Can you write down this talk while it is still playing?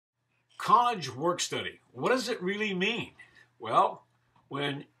College work study. What does it really mean? Well,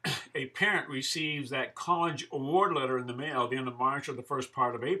 when a parent receives that college award letter in the mail at the end of March or the first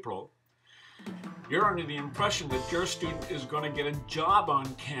part of April, you're under the impression that your student is going to get a job on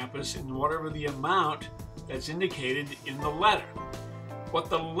campus in whatever the amount that's indicated in the letter.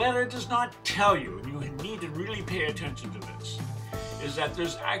 What the letter does not tell you, and you need to really pay attention to this, is that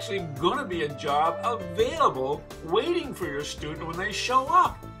there's actually going to be a job available waiting for your student when they show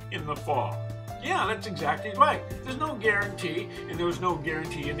up in the fall. Yeah, that's exactly right. There's no guarantee, and there was no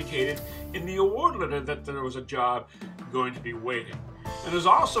guarantee indicated in the award letter that there was a job going to be waiting. And there's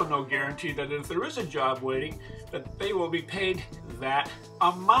also no guarantee that if there is a job waiting, that they will be paid that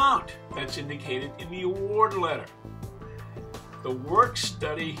amount that's indicated in the award letter. The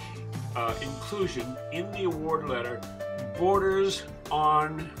work-study inclusion in the award letter borders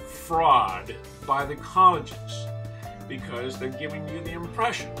on fraud by the colleges because they're giving you the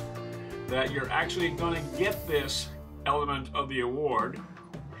impression that you're actually going to get this element of the award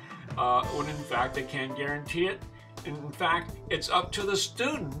when in fact they can't guarantee it. In fact, it's up to the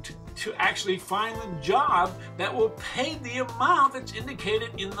student to actually find the job that will pay the amount that's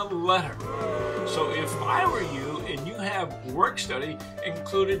indicated in the letter. So if I were you and you have work study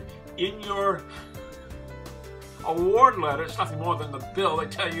included in your award letter, it's nothing more than the bill. They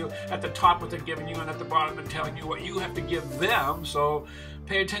tell you at the top what they're giving you, and at the bottom they're telling you what you have to give them. So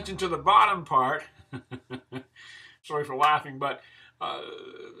pay attention to the bottom part. Sorry for laughing, but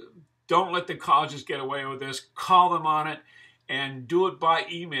don't let the colleges get away with this. Call them on it and do it by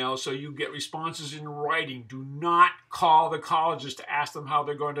email so you get responses in writing. Do not call the colleges to ask them how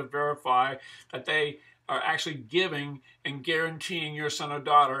they're going to verify that they are actually giving and guaranteeing your son or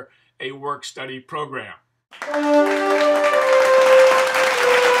daughter a work-study program.